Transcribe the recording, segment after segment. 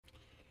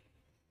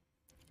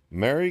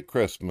Merry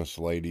Christmas,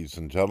 ladies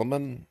and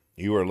gentlemen.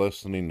 You are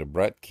listening to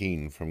Brett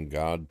Keane from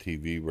God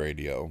TV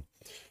Radio.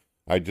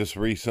 I just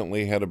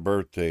recently had a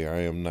birthday.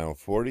 I am now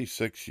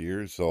 46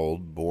 years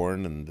old,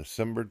 born on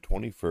December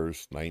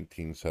 21st,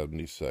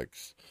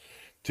 1976.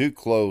 Too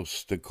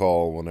close to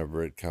call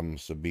whenever it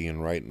comes to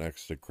being right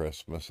next to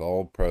Christmas.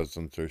 All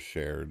presents are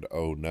shared.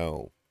 Oh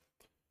no.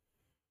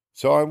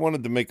 So I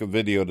wanted to make a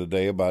video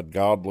today about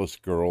godless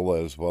girl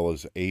as well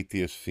as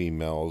atheist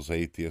females,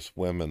 atheist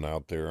women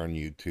out there on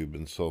YouTube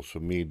and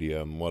social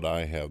media, and what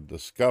I have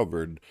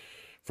discovered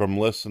from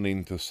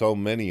listening to so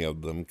many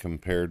of them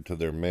compared to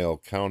their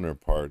male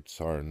counterparts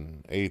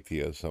on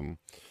atheism.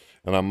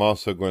 And I'm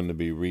also going to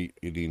be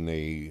reading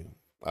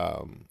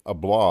a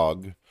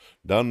blog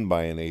done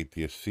by an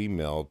atheist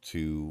female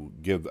to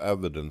give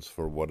evidence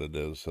for what it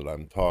is that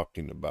I'm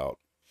talking about.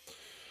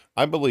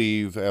 I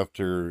believe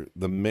after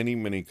the many,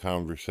 many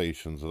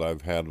conversations that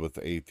I've had with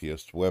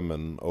atheist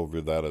women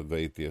over that of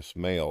atheist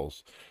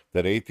males,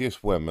 that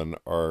atheist women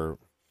are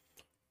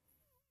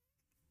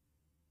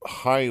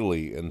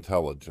highly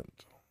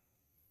intelligent.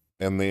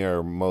 And they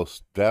are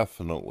most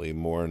definitely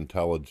more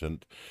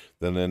intelligent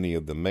than any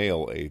of the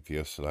male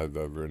atheists that I've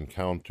ever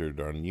encountered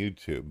on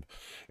YouTube.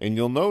 And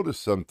you'll notice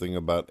something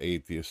about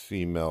atheist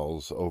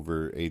females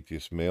over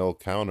atheist male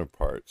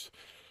counterparts.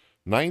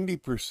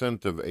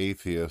 90% of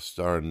atheists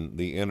on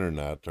the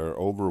internet are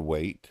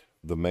overweight,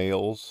 the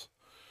males.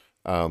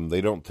 They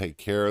don't take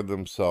care of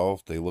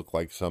themselves. They look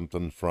like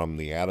something from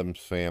the Addams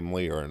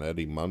Family or an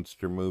Eddie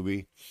Munster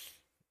movie.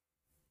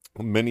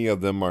 Many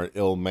of them are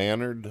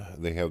ill-mannered.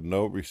 They have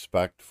no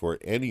respect for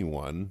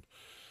anyone.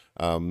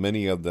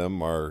 Many of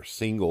them are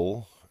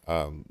single.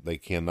 They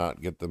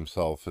cannot get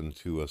themselves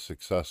into a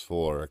successful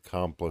or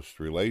accomplished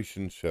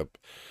relationship.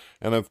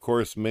 And of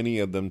course, many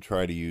of them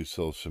try to use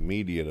social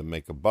media to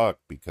make a buck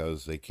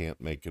because they can't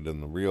make it in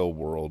the real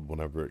world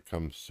whenever it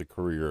comes to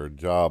career or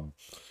job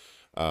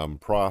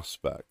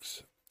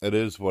prospects. It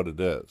is what it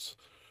is.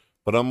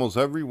 But almost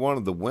every one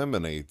of the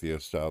women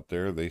atheists out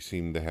there, they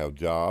seem to have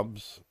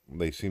jobs.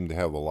 They seem to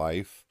have a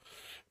life.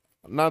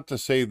 Not to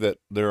say that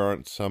there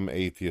aren't some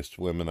atheist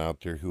women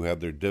out there who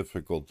have their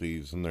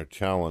difficulties and their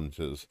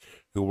challenges,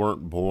 who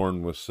weren't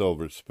born with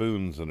silver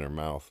spoons in their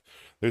mouth.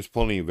 There's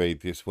plenty of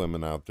atheist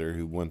women out there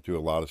who went through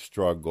a lot of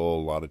struggle,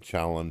 a lot of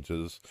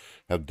challenges,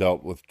 have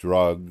dealt with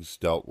drugs,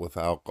 dealt with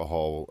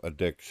alcohol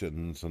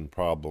addictions and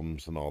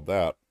problems and all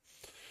that.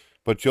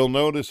 But you'll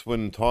notice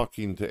when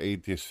talking to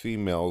atheist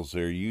females,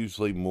 they're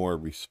usually more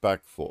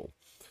respectful.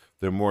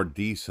 They're more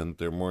decent.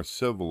 They're more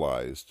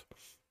civilized.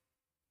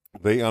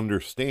 They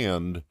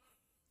understand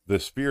the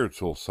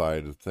spiritual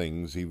side of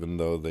things, even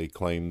though they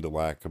claim to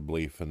lack a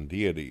belief in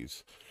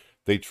deities.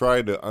 They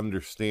try to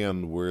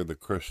understand where the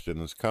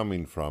Christian is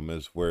coming from,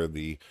 is where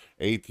the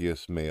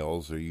atheist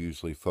males are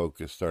usually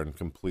focused on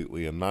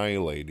completely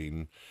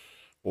annihilating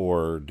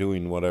or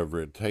doing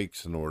whatever it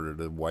takes in order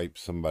to wipe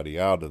somebody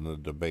out in a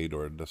debate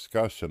or a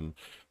discussion.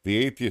 The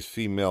atheist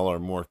female are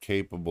more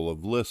capable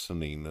of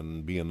listening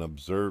and being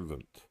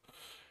observant,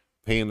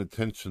 paying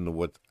attention to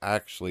what's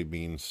actually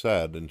being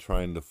said and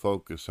trying to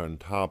focus on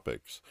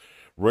topics.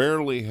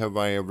 Rarely have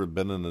I ever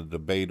been in a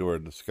debate or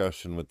a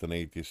discussion with an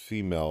atheist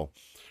female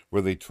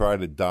where they try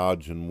to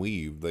dodge and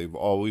weave. They've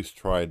always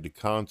tried to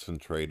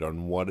concentrate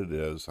on what it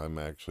is I'm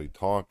actually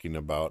talking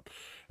about,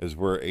 is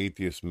where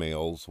atheist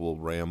males will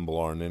ramble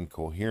on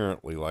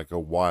incoherently like a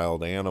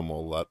wild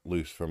animal let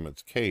loose from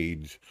its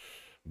cage,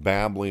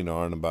 babbling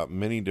on about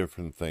many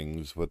different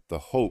things with the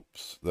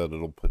hopes that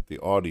it'll put the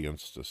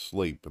audience to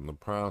sleep in the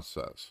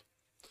process.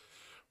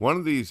 One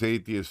of these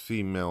atheist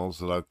females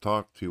that I've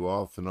talked to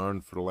off and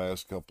on for the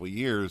last couple of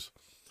years,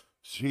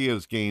 she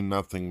has gained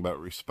nothing but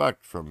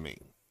respect from me.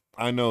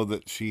 I know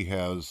that she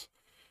has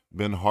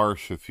been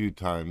harsh a few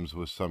times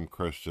with some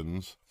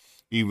Christians,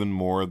 even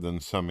more than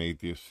some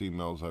atheist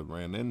females I've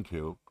ran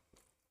into.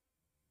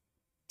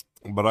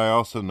 But I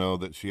also know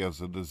that she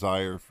has a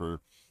desire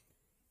for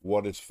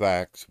what is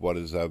facts, what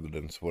is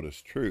evidence, what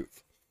is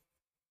truth.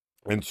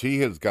 And she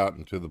has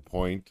gotten to the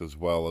point, as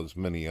well as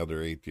many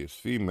other atheist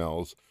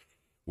females,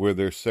 where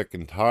they're sick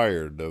and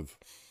tired of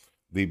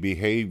the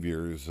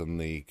behaviors and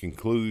the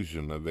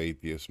conclusion of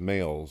atheist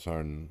males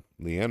on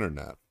the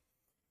internet.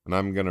 And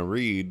I'm going to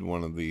read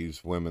one of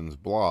these women's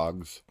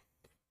blogs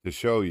to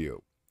show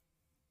you.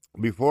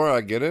 Before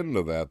I get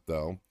into that,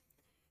 though,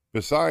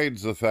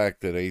 besides the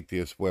fact that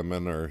atheist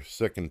women are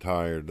sick and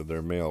tired of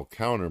their male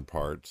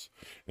counterparts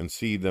and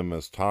see them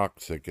as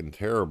toxic and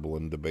terrible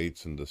in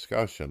debates and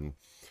discussion,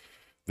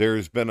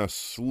 there's been a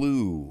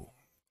slew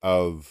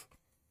of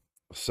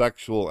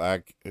sexual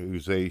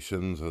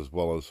accusations as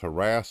well as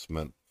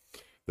harassment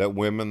that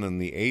women in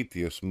the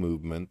atheist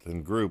movement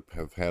and group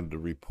have had to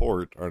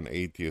report on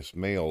atheist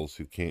males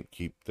who can't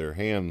keep their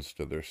hands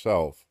to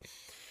themselves,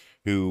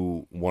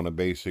 who want to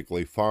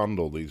basically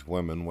fondle these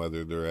women,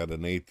 whether they're at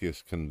an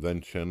atheist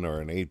convention or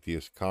an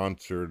atheist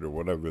concert or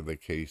whatever the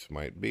case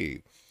might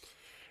be.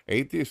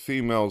 Atheist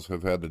females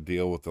have had to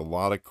deal with a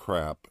lot of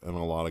crap and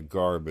a lot of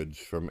garbage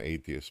from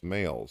atheist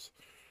males.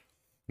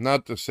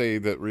 Not to say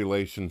that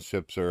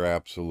relationships are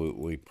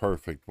absolutely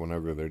perfect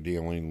whenever they're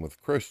dealing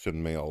with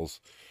Christian males,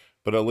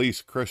 but at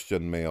least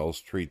Christian males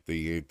treat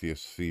the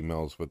atheist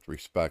females with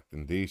respect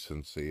and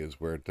decency, is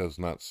where it does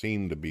not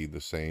seem to be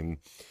the same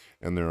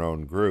in their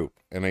own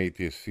group, and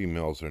atheist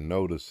females are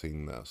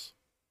noticing this.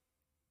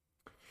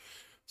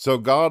 So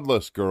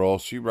Godless Girl,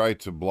 she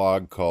writes a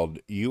blog called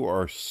 "You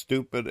Are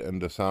Stupid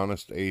and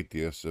Dishonest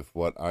Atheists If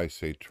What I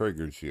Say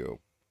Triggers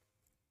You."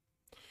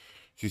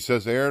 She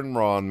says Aaron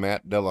Raw and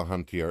Matt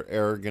Dillahunty are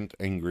arrogant,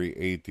 angry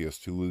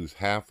atheists who lose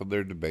half of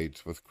their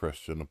debates with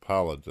Christian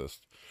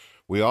apologists.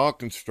 We all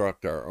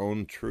construct our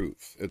own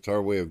truth. It's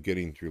our way of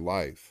getting through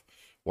life.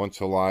 Once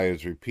a lie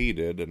is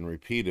repeated and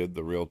repeated,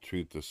 the real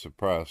truth is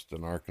suppressed,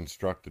 and our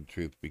constructed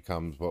truth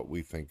becomes what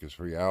we think is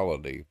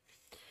reality.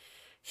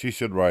 She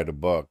should write a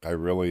book. I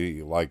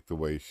really like the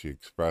way she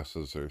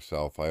expresses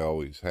herself. I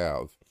always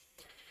have.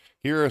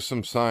 Here are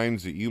some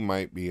signs that you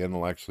might be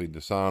intellectually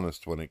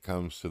dishonest when it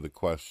comes to the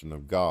question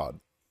of God.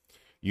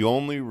 You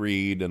only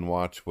read and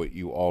watch what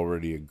you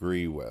already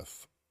agree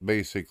with.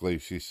 Basically,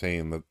 she's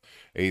saying that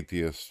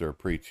atheists are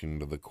preaching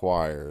to the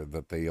choir,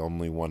 that they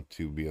only want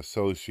to be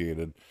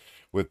associated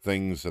with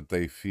things that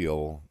they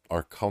feel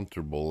are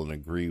comfortable and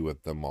agree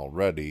with them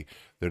already.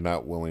 They're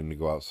not willing to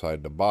go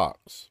outside the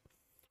box.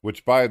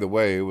 Which, by the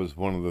way, was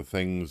one of the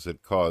things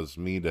that caused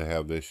me to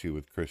have issue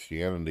with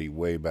Christianity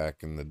way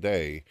back in the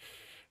day,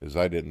 is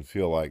I didn't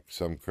feel like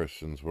some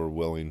Christians were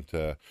willing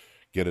to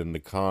get into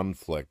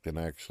conflict and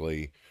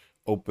actually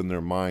open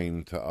their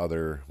mind to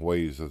other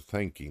ways of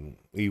thinking,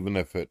 even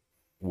if it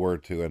were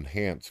to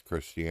enhance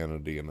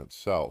Christianity in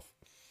itself.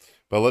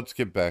 But let's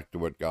get back to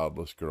what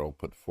Godless Girl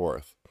put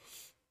forth.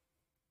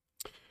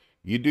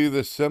 You do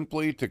this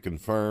simply to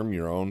confirm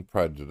your own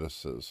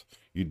prejudices.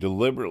 You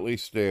deliberately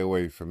stay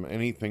away from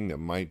anything that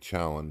might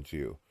challenge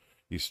you.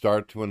 You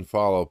start to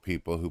unfollow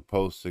people who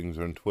post things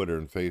on Twitter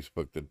and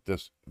Facebook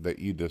that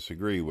you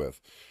disagree with.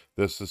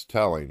 This is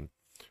telling.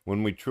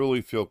 When we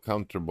truly feel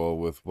comfortable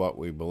with what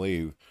we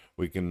believe,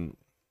 we can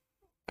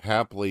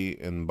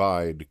happily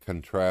imbibe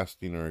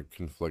contrasting or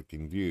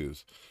conflicting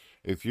views.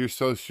 If you're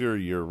so sure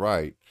you're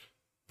right,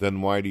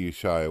 then why do you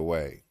shy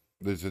away?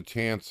 There's a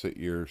chance that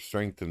you're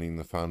strengthening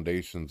the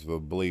foundations of a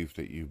belief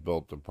that you've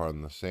built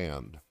upon the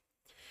sand.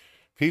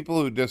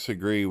 People who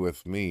disagree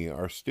with me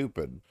are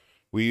stupid.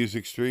 We use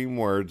extreme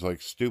words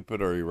like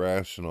stupid or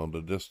irrational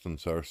to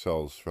distance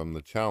ourselves from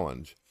the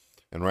challenge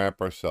and wrap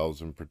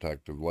ourselves in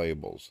protective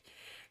labels.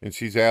 And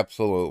she's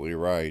absolutely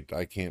right.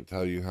 I can't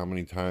tell you how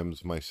many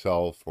times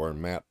myself or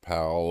Matt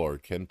Powell or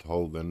Kent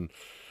Hovind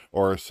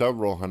or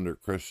several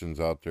hundred Christians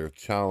out there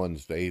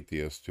challenged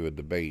atheists to a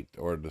debate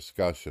or a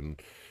discussion.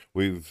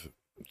 We've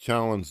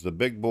challenged the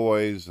big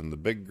boys and the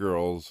big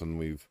girls, and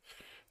we've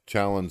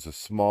challenged the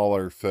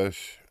smaller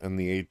fish in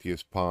the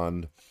atheist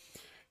pond,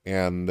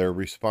 and their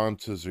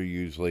responses are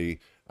usually,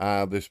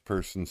 this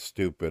person's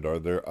stupid, or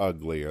they're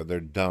ugly, or they're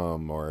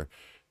dumb, or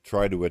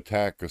try to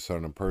attack us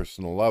on a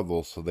personal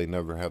level so they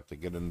never have to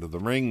get into the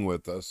ring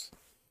with us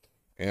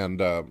and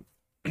have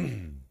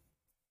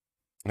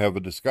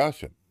a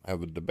discussion,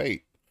 have a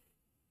debate.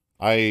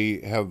 I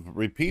have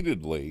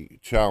repeatedly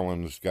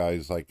challenged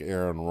guys like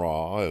Aaron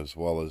Raw, as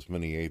well as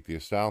many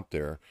atheists out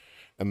there,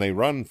 and they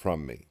run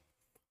from me.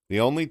 The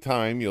only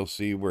time you'll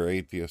see where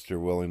atheists are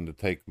willing to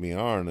take me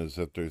on is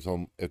if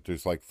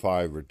there's like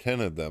 5 or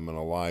 10 of them in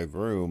a live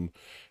room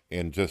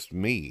and just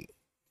me.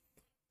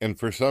 And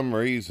for some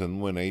reason,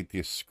 when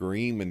atheists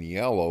scream and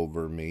yell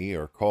over me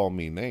or call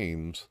me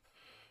names,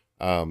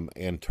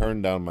 and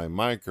turn down my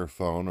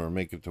microphone or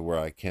make it to where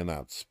I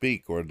cannot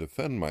speak or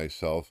defend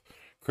myself,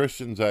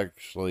 Christians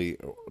actually,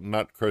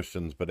 not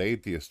Christians, but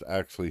atheists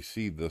actually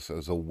see this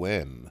as a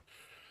win.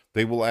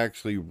 They will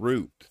actually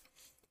root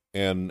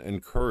and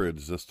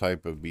encourage this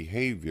type of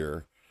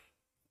behavior,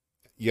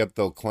 yet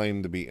they'll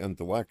claim to be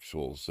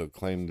intellectuals, they'll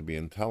claim to be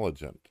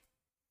intelligent.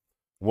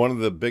 One of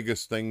the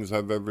biggest things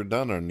I've ever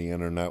done on the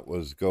internet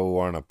was go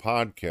on a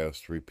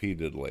podcast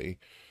repeatedly,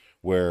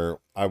 where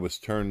I was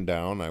turned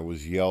down, I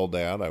was yelled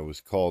at, I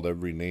was called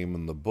every name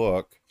in the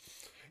book,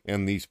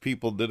 and these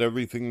people did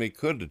everything they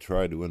could to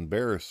try to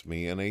embarrass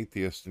me, and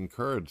atheists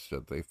encouraged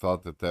it. They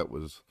thought that that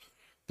was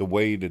the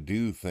way to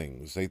do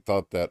things. They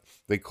thought that,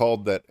 they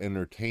called that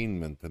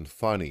entertainment and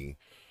funny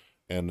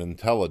and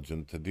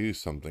intelligent to do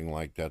something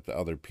like that to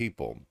other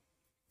people.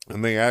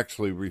 And they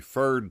actually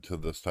referred to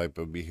this type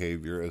of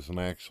behavior as an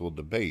actual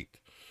debate.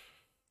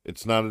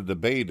 It's not a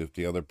debate if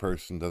the other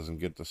person doesn't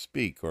get to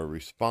speak or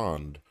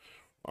respond,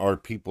 or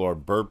people are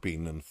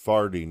burping and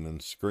farting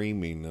and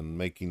screaming and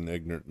making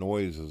ignorant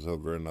noises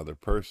over another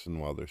person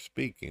while they're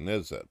speaking,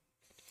 is it?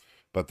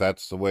 But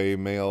that's the way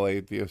male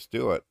atheists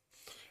do it.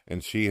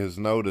 And she has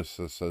noticed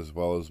this, as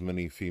well as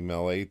many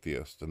female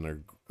atheists,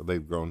 and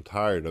they've grown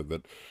tired of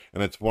it.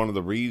 And it's one of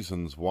the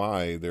reasons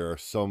why there are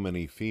so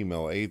many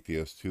female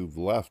atheists who've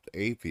left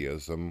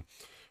atheism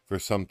for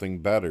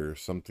something better,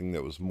 something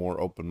that was more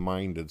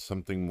open-minded,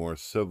 something more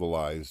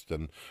civilized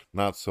and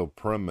not so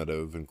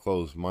primitive and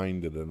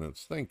closed-minded in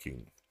its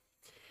thinking.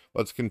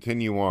 Let's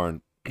continue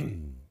on.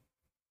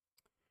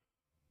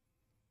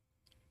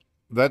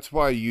 That's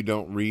why you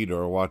don't read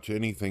or watch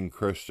anything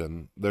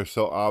Christian. They're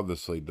so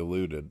obviously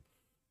deluded.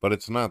 But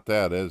it's not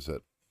that, is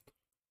it?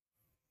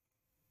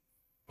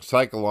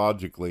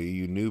 Psychologically,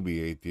 you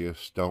newbie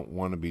atheists don't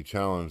want to be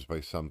challenged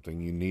by something.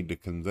 You need to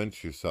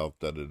convince yourself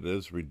that it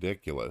is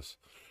ridiculous.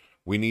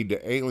 We need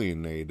to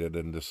alienate it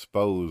and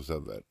dispose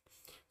of it.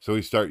 So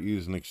we start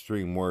using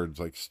extreme words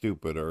like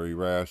stupid or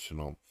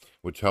irrational,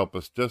 which help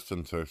us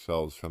distance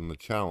ourselves from the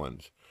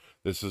challenge.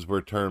 This is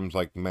where terms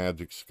like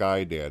magic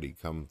sky daddy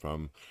come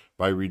from.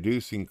 By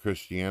reducing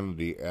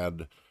Christianity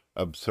ad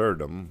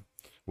absurdum,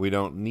 we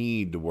don't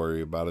need to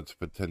worry about its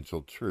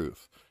potential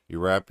truth. You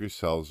wrap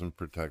yourselves in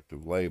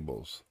protective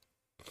labels.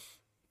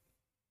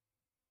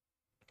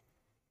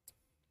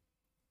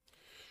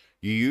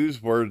 You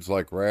use words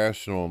like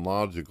rational and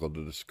logical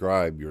to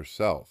describe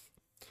yourself,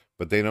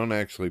 but they don't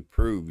actually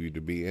prove you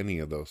to be any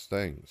of those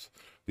things.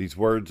 These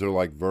words are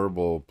like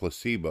verbal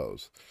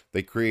placebos.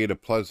 They create a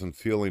pleasant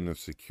feeling of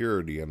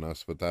security in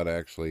us without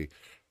actually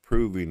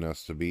proving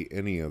us to be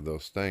any of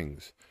those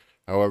things.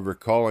 However,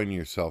 calling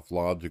yourself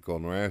logical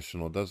and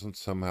rational doesn't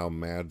somehow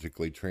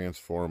magically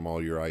transform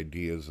all your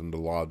ideas into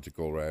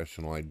logical,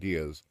 rational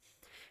ideas.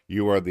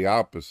 You are the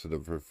opposite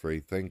of a free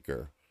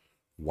thinker.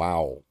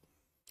 Wow.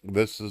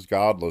 This is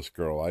Godless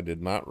Girl. I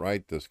did not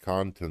write this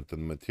content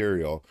and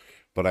material,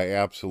 but I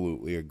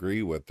absolutely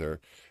agree with her.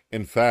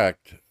 In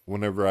fact,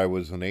 whenever I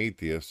was an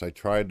atheist, I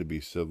tried to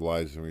be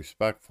civilized and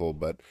respectful,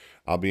 but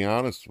I'll be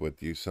honest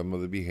with you, some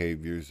of the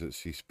behaviors that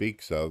she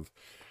speaks of,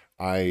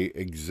 I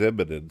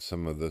exhibited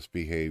some of this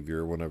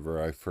behavior whenever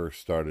I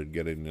first started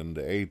getting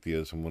into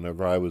atheism,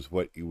 whenever I was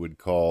what you would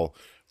call,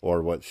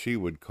 or what she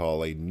would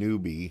call, a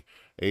newbie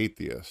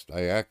atheist.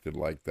 I acted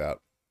like that.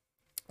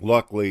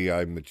 Luckily,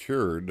 I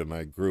matured and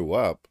I grew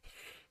up,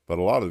 but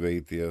a lot of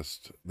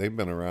atheists, they've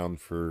been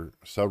around for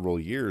several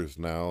years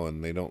now,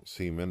 and they don't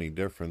seem any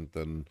different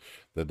than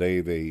the day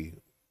they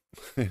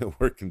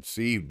were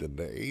conceived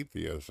into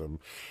atheism.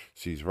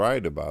 She's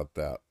right about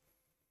that.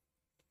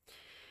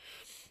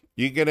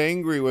 You get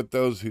angry with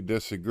those who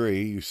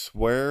disagree. You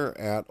swear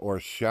at or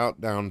shout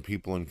down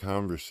people in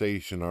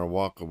conversation or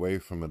walk away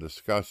from a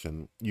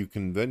discussion. You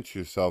convince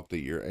yourself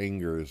that your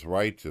anger is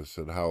righteous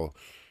and how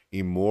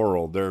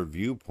immoral their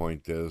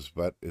viewpoint is,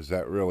 but is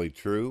that really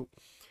true?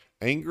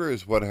 Anger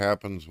is what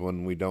happens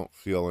when we don't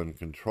feel in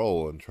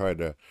control and try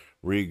to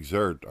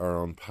re-exert our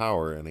own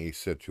power in a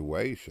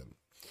situation.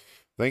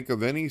 Think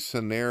of any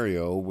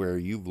scenario where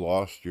you've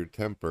lost your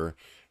temper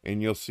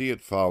and you'll see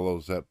it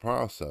follows that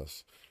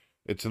process.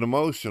 It's an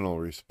emotional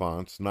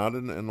response, not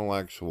an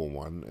intellectual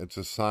one. It's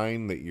a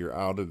sign that you're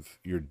out of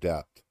your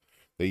depth,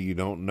 that you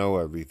don't know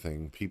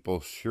everything. People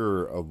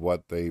sure of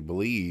what they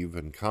believe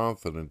and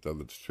confident of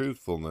its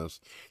truthfulness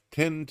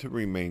tend to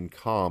remain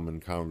calm in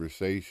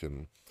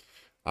conversation.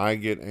 I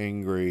get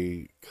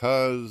angry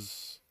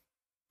because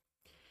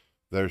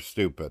they're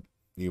stupid,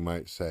 you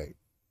might say.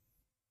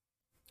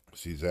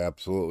 She's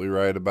absolutely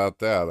right about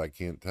that. I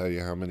can't tell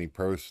you how many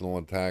personal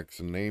attacks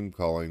and name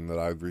calling that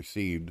I've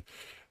received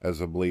as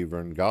a believer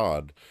in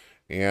God.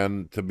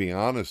 And to be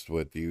honest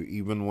with you,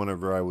 even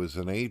whenever I was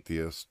an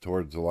atheist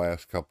towards the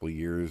last couple of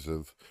years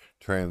of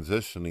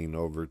transitioning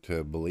over to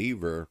a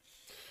believer,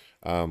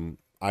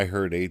 I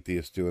heard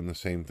atheists doing the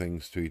same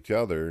things to each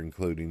other,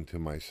 including to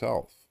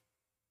myself.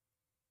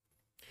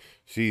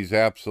 She's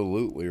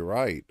absolutely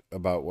right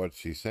about what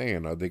she's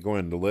saying. Are they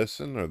going to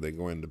listen? Are they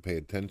going to pay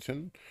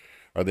attention?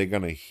 Are they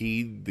going to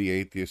heed the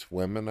atheist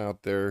women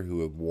out there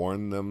who have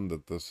warned them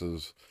that this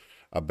is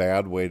a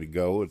bad way to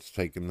go? It's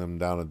taken them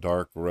down a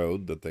dark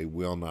road that they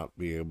will not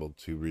be able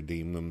to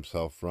redeem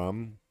themselves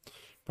from?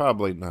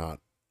 Probably not,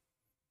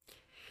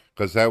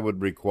 because that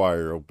would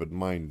require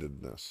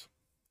open-mindedness.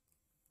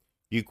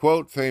 You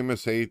quote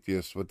famous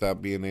atheists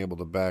without being able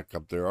to back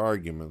up their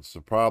arguments.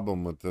 The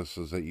problem with this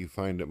is that you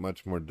find it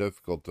much more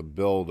difficult to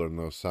build on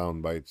those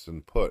sound bites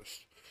than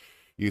push.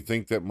 You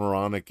think that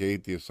moronic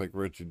atheists like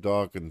Richard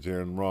Dawkins,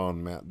 Aaron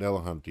Ron, Matt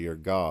Dillahunty are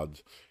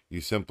gods. You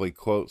simply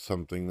quote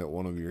something that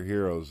one of your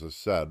heroes has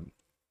said.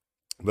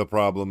 The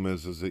problem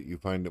is that you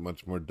find it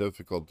much more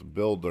difficult to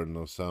build on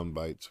those sound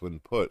bites when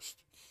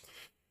pushed.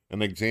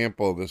 An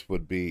example of this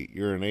would be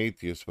you're an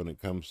atheist when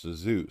it comes to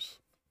Zeus.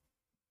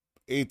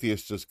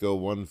 Atheists just go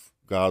one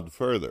god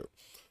further.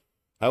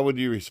 How would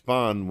you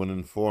respond when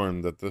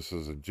informed that this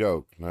is a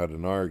joke, not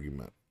an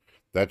argument?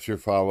 That's your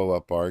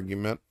follow-up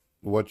argument?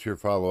 What's your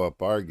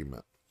follow-up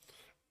argument?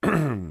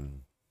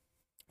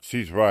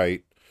 She's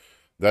right.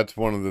 That's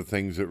one of the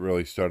things that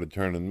really started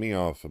turning me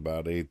off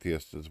about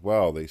atheists as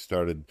well. They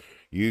started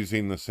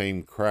using the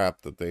same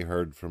crap that they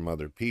heard from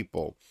other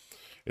people.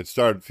 It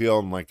started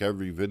feeling like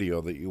every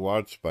video that you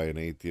watched by an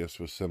atheist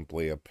was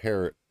simply a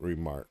parrot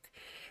remark.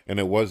 And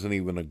it wasn't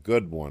even a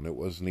good one. It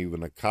wasn't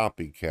even a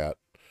copycat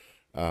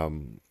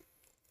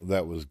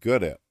that was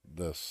good at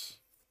this,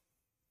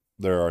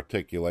 their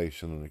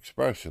articulation and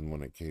expression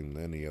when it came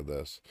to any of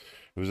this.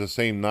 It was the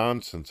same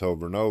nonsense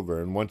over and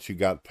over. And once you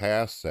got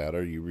past that,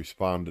 or you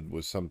responded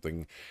with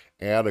something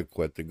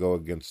adequate to go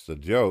against the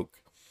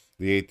joke,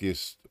 the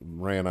atheist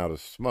ran out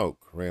of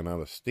smoke, ran out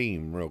of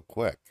steam real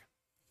quick.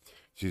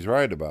 She's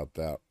right about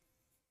that.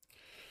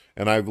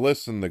 And I've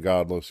listened to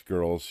Godless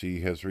Girl.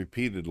 She has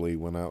repeatedly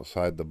went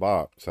outside the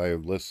box. I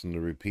have listened to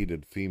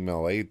repeated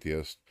female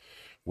atheists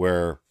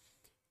where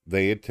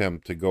they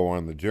attempt to go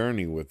on the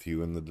journey with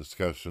you in the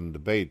discussion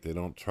debate. They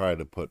don't try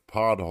to put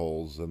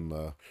potholes in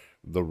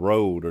the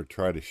road or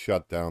try to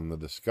shut down the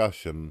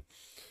discussion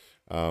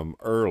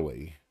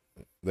early.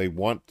 They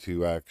want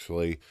to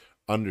actually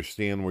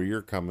understand where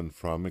you're coming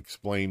from,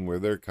 explain where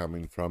they're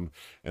coming from,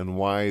 and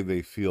why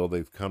they feel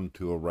they've come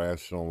to a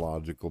rational,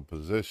 logical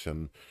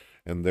position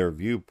in their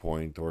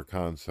viewpoint or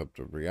concept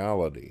of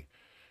reality.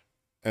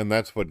 And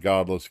that's what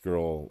Godless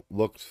Girl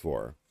looks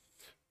for.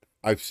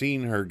 I've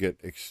seen her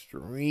get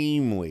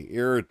extremely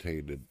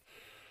irritated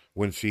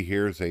when she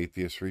hears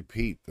atheists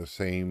repeat the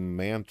same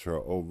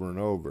mantra over and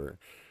over.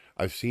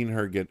 I've seen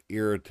her get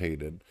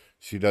irritated.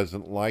 She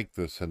doesn't like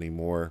this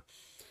anymore.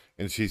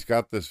 And she's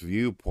got this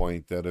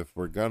viewpoint that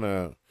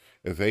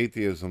if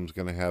atheism's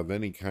gonna have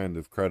any kind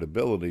of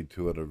credibility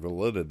to it or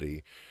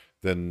validity,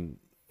 then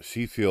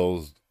she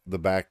feels the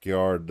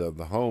backyard of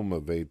the home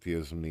of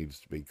atheism needs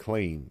to be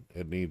clean.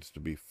 It needs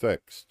to be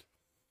fixed.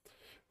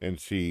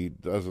 And she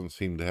doesn't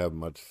seem to have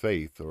much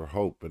faith or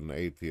hope in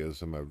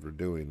atheism ever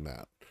doing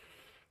that.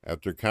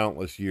 After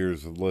countless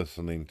years of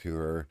listening to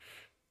her,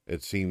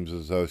 it seems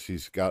as though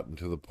she's gotten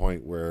to the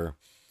point where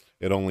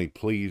it only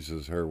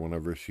pleases her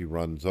whenever she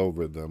runs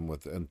over them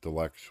with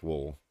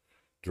intellectual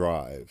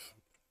drive.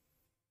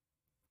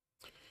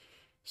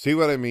 See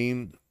what I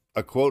mean?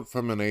 A quote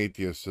from an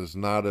atheist is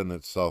not in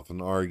itself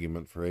an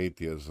argument for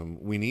atheism.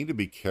 We need to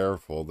be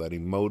careful that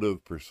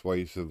emotive,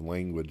 persuasive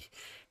language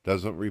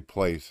doesn't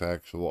replace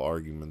actual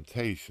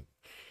argumentation.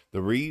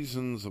 The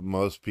reasons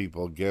most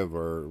people give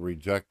for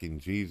rejecting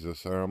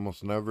Jesus are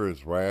almost never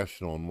as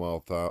rational and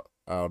well thought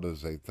out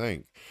as they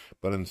think,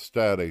 but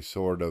instead a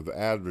sort of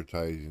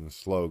advertising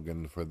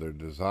slogan for their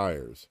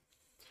desires.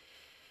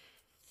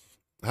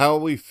 How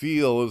we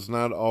feel is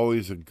not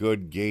always a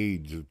good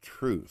gauge of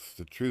truth.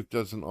 The truth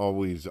doesn't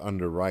always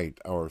underwrite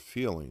our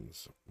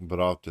feelings, but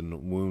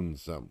often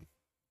wounds them.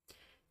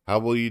 How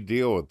will you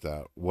deal with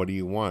that? What do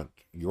you want?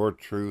 Your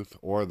truth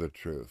or the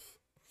truth?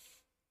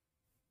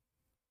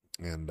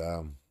 And,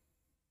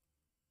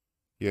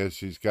 yeah,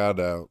 she's got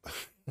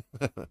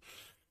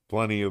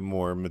plenty of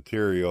more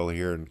material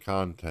here and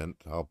content.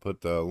 I'll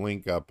put the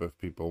link up if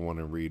people want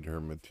to read her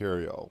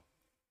material.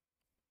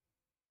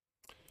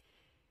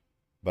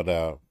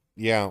 But,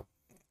 yeah,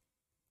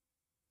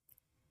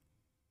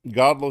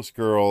 Godless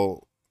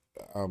Girl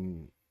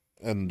and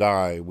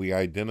we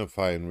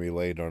identify and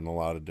relate on a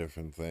lot of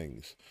different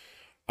things.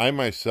 I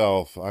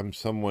myself, I'm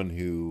someone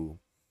who,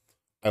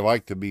 I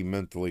like to be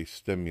mentally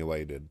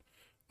stimulated.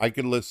 I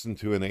could listen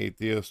to an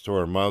atheist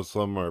or a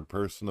Muslim or a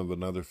person of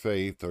another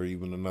faith or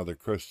even another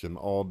Christian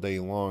all day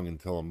long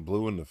until I'm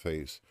blue in the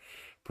face,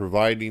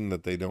 providing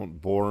that they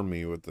don't bore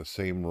me with the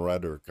same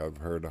rhetoric I've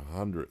heard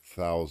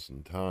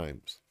 100,000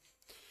 times.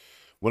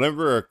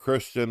 Whenever a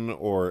Christian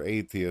or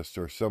atheist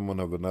or someone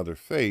of another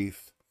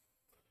faith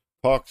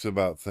talks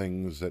about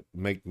things that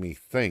make me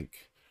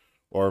think,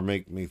 or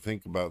make me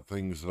think about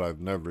things that I've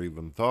never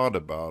even thought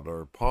about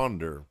or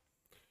ponder,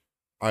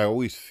 I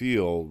always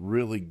feel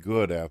really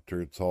good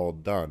after it's all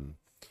done,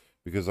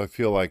 because I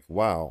feel like,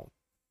 wow,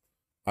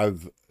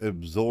 I've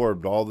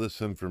absorbed all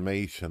this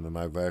information and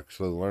I've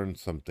actually learned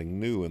something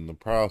new in the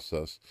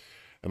process.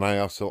 And I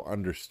also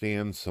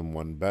understand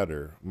someone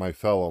better. My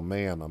fellow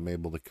man, I'm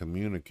able to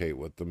communicate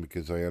with them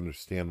because I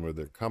understand where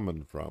they're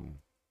coming from.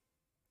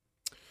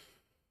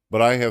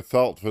 But I have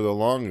felt for the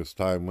longest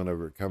time,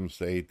 whenever it comes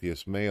to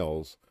atheist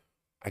males,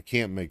 I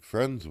can't make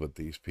friends with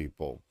these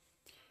people.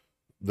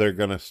 They're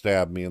going to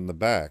stab me in the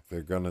back.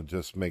 They're going to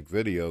just make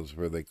videos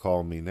where they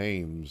call me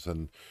names,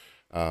 and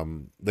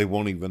they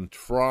won't even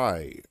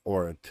try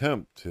or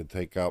attempt to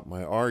take out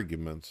my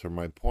arguments or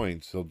my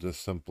points. They'll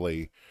just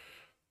simply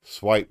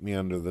swipe me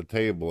under the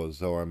table as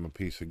though I'm a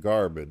piece of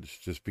garbage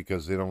just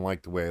because they don't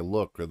like the way I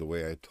look or the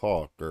way I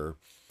talk, or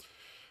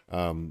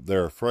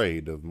they're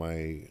afraid of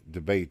my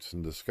debates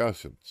and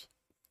discussions.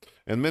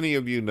 And many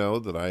of you know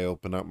that I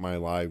open up my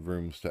live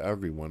rooms to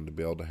everyone to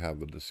be able to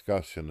have a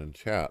discussion and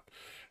chat.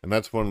 And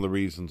that's one of the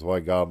reasons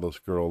why Godless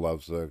Girl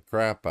loves the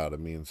crap out of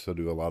me, and so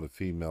do a lot of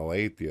female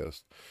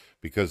atheists,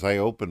 because I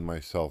open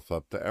myself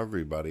up to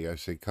everybody. I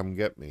say, come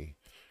get me.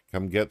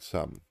 Come get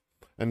some.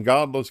 And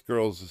Godless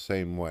Girl's the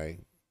same way.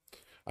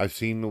 I've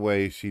seen the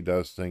way she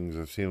does things.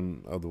 I've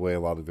seen the way a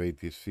lot of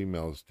atheist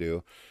females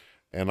do.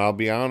 And I'll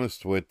be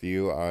honest with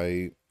you,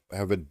 I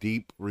have a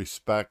deep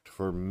respect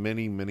for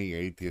many, many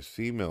atheist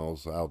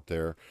females out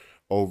there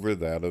over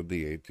that of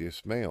the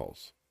atheist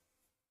males.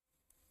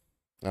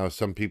 Now,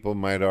 some people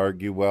might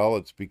argue, well,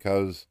 it's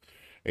because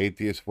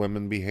atheist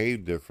women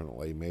behave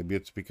differently. Maybe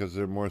it's because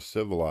they're more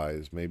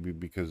civilized. Maybe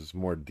because it's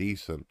more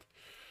decent.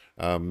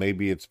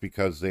 Maybe it's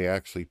because they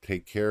actually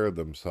take care of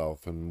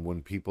themselves. And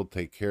when people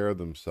take care of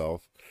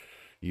themselves,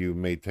 you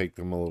may take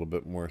them a little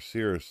bit more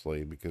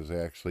seriously because they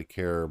actually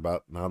care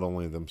about not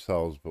only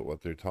themselves, but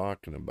what they're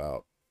talking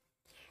about.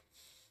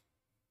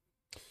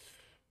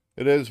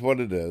 It is what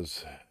it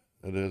is.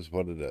 It is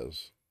what it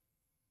is.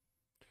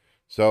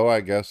 So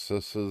I guess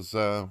this is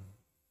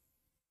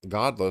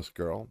Godless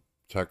Girl.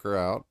 Check her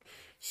out.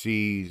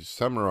 She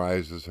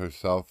summarizes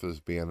herself as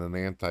being an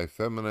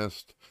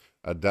anti-feminist,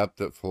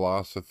 adept at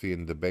philosophy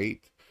and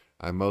debate.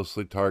 I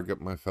mostly target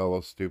my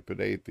fellow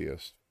stupid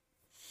atheists.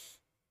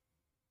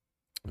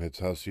 That's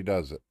how she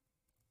does it.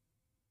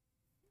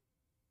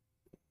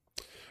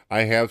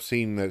 I have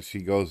seen that she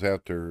goes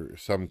after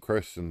some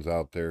Christians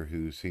out there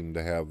who seem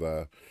to have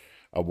a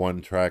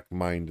one-track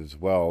mind as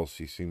well.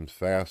 She seems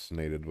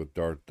fascinated with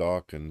Darth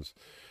Dawkins,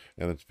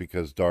 and it's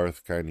because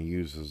Darth kind of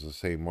uses the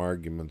same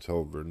arguments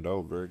over and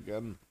over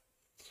again.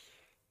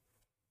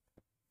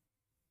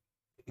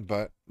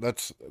 But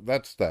that's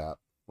that.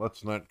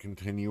 Let's not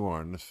continue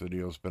on. This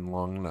video's been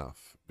long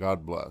enough.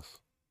 God bless.